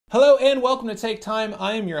Hello and welcome to Take Time.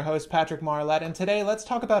 I am your host, Patrick Marlett, and today let's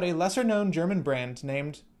talk about a lesser-known German brand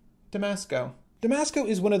named Damasko. Damasko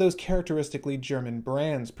is one of those characteristically German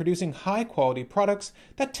brands, producing high-quality products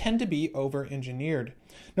that tend to be over-engineered.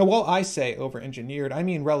 Now, while I say over-engineered, I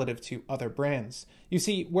mean relative to other brands. You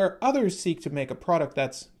see, where others seek to make a product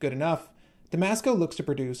that's good enough, Damasko looks to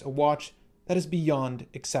produce a watch that is beyond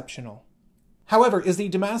exceptional. However, is the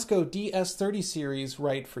Damasko DS30 series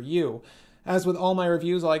right for you? As with all my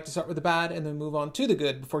reviews, I like to start with the bad and then move on to the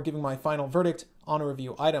good before giving my final verdict on a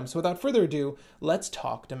review item. So without further ado, let's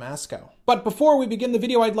talk Damasko. But before we begin the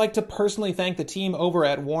video, I'd like to personally thank the team over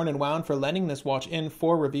at Worn & Wound for lending this watch in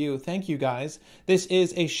for review. Thank you guys. This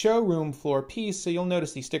is a showroom floor piece, so you'll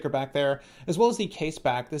notice the sticker back there, as well as the case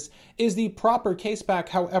back. This is the proper case back,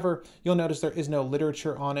 however, you'll notice there is no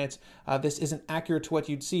literature on it. This isn't accurate to what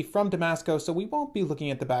you'd see from Damasko, so we won't be looking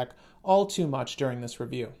at the back all too much during this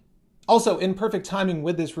review. Also, in perfect timing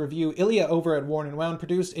with this review, Ilya over at Worn & Wound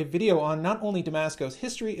produced a video on not only Damasko's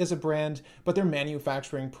history as a brand, but their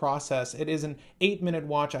manufacturing process. It is an 8-minute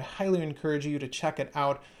watch. I highly encourage you to check it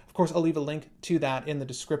out. Of course, I'll leave a link to that in the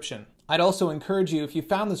description. I'd also encourage you, if you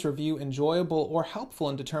found this review enjoyable or helpful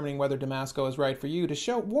in determining whether Damasko is right for you, to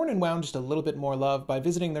show Worn & Wound just a little bit more love by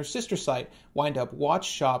visiting their sister site, Wind Up Watch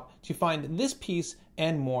Shop, to find this piece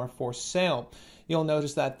and more for sale. You'll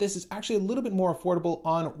notice that this is actually a little bit more affordable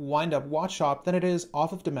on Wind Up Watch Shop than it is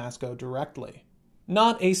off of Damasko directly.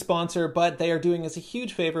 Not a sponsor, but they are doing us a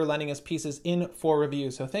huge favor lending us pieces in for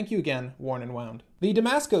review, so thank you again, Worn & Wound. The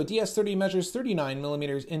Damasko DS30 measures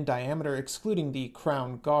 39mm in diameter, excluding the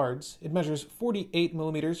crown guards. It measures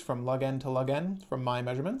 48mm from lug end to lug end, from my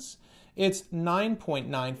measurements. It's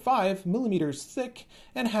 9.95mm thick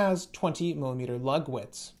and has 20mm lug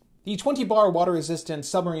widths. The 20-bar water-resistant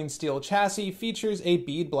submarine steel chassis features a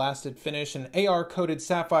bead-blasted finish, an AR-coated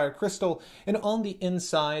sapphire crystal, and on the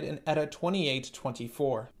inside, an ETA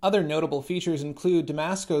 2824. Other notable features include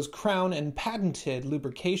Damasko's crown and patented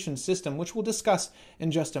lubrication system, which we'll discuss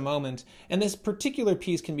in just a moment, and this particular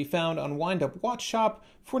piece can be found on Wind Up Watch Shop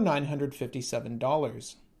for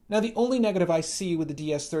 $957. Now, the only negative I see with the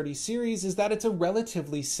DS30 series is that it's a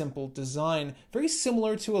relatively simple design, very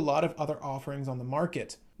similar to a lot of other offerings on the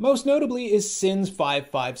market. Most notably is Sin's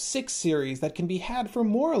 556 series that can be had for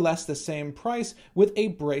more or less the same price with a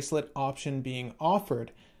bracelet option being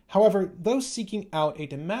offered. However, those seeking out a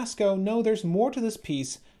Damasko know there's more to this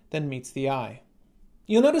piece than meets the eye.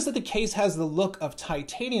 You'll notice that the case has the look of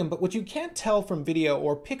titanium, but what you can't tell from video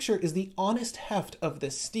or picture is the honest heft of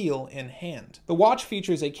this steel in hand. The watch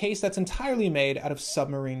features a case that's entirely made out of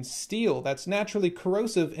submarine steel that's naturally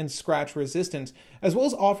corrosive and scratch resistant, as well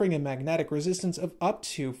as offering a magnetic resistance of up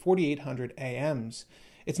to 4800 AMs.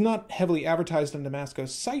 It's not heavily advertised on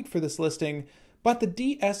Damasko's site for this listing, but the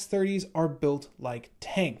DS30s are built like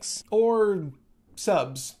tanks, or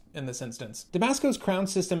subs in this instance. Damasko's crown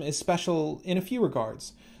system is special in a few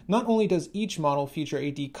regards. Not only does each model feature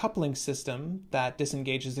a decoupling system that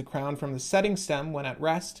disengages the crown from the setting stem when at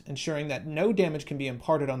rest, ensuring that no damage can be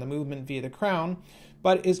imparted on the movement via the crown,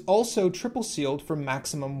 but is also triple sealed for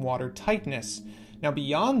maximum water tightness. Now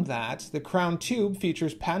beyond that, the crown tube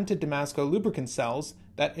features patented Damasko lubricant cells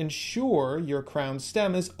that ensure your crown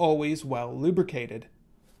stem is always well lubricated.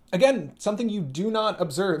 Again, something you do not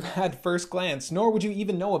observe at first glance, nor would you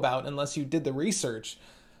even know about unless you did the research.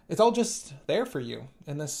 It's all just there for you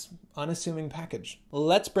in this unassuming package.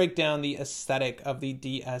 Let's break down the aesthetic of the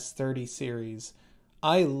DS30 series.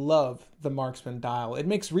 I love the marksman dial. It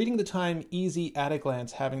makes reading the time easy at a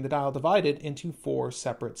glance, having the dial divided into 4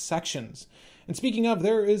 separate sections. And speaking of,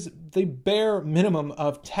 there is the bare minimum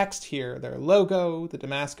of text here. Their logo, the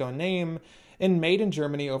Damasko name, and made in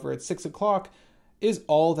Germany over at 6 o'clock is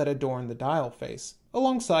all that adorn the dial face,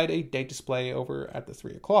 alongside a date display over at the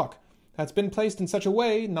 3 o'clock. That's been placed in such a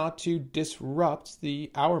way not to disrupt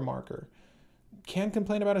the hour marker. Can't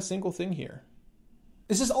complain about a single thing here.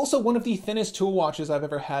 This is also one of the thinnest tool watches I've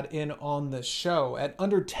ever had in on the show. At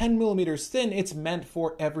under 10mm thin, it's meant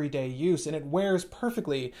for everyday use, and it wears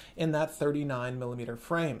perfectly in that 39mm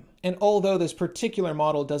frame. And although this particular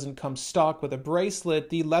model doesn't come stock with a bracelet,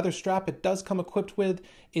 the leather strap it does come equipped with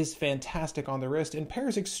is fantastic on the wrist and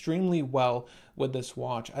pairs extremely well with this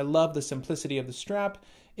watch. I love the simplicity of the strap.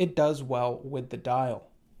 It does well with the dial.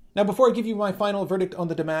 Now, before I give you my final verdict on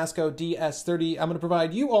the Damasko DS30, I'm going to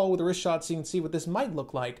provide you all with a wrist shot so you can see what this might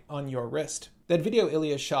look like on your wrist. That video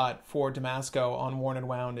Ilya shot for Damasko on Worn &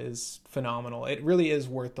 Wound is phenomenal. It really is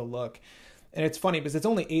worth the look. And it's funny because it's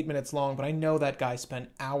only 8 minutes long, but I know that guy spent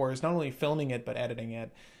hours not only filming it, but editing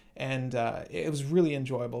it. and it was really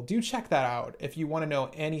enjoyable. Do check that out if you want to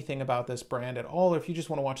know anything about this brand at all, or if you just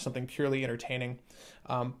want to watch something purely entertaining.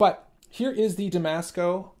 But here is the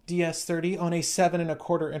Damasko DS30 on a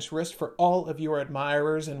 7¼ inch wrist for all of your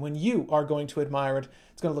admirers, and when you are going to admire it,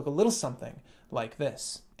 it's going to look a little something like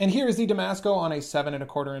this. And here is the Damasko on a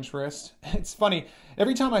 7¼ inch wrist. It's funny,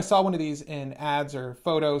 every time I saw one of these in ads or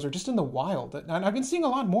photos or just in the wild, and I've been seeing a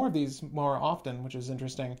lot more of these more often, which is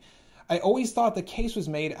interesting. I always thought the case was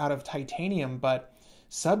made out of titanium, but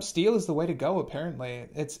sub steel is the way to go, apparently.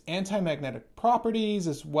 Its anti-magnetic properties,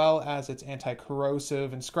 as well as its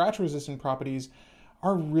anti-corrosive and scratch-resistant properties,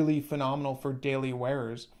 are really phenomenal for daily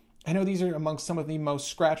wearers. I know these are amongst some of the most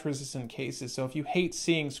scratch-resistant cases, so if you hate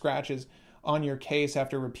seeing scratches on your case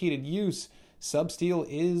after repeated use, sub steel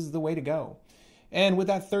is the way to go. And with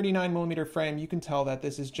that 39mm frame, you can tell that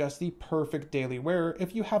this is just the perfect daily wear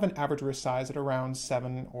if you have an average wrist size at around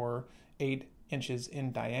 7 or 8 inches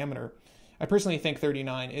in diameter. I personally think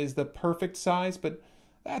 39 is the perfect size, but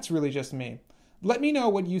that's really just me. Let me know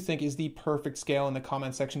what you think is the perfect scale in the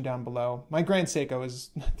comment section down below. My Grand Seiko is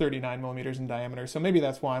 39mm in diameter, so maybe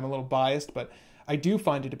that's why I'm a little biased, but I do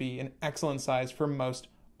find it to be an excellent size for most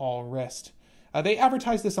all wrist. They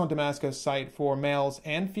advertise this on Damasko's site for males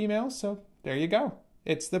and females, so there you go.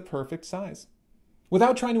 It's the perfect size.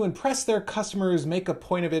 Without trying to impress their customers, make a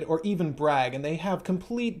point of it, or even brag, and they have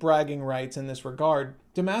complete bragging rights in this regard,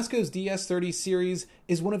 Damasko's DS30 series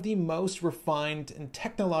is one of the most refined and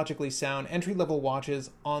technologically sound entry-level watches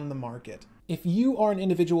on the market. If you are an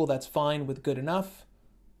individual that's fine with good enough,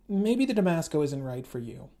 maybe the Damasko isn't right for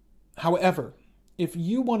you. However, if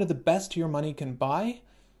you wanted the best your money can buy,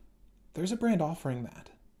 there's a brand offering that.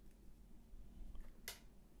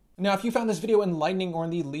 Now, if you found this video enlightening or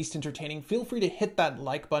in the least entertaining, feel free to hit that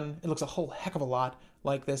like button. It looks a whole heck of a lot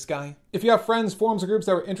like this guy. If you have friends, forums, or groups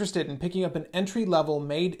that are interested in picking up an entry-level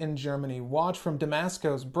made in Germany watch from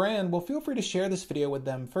Damasko's brand, well, feel free to share this video with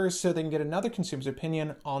them first so they can get another consumer's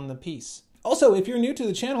opinion on the piece. Also, if you're new to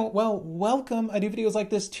the channel, well, welcome. I do videos like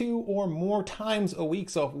this 2 or more times a week,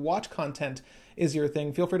 so if watch content is your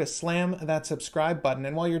thing, feel free to slam that subscribe button.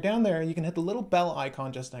 And while you're down there, you can hit the little bell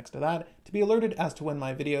icon just next to that to be alerted as to when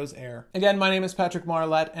my videos air. Again, my name is Patrick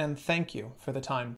Marlett, and thank you for the time.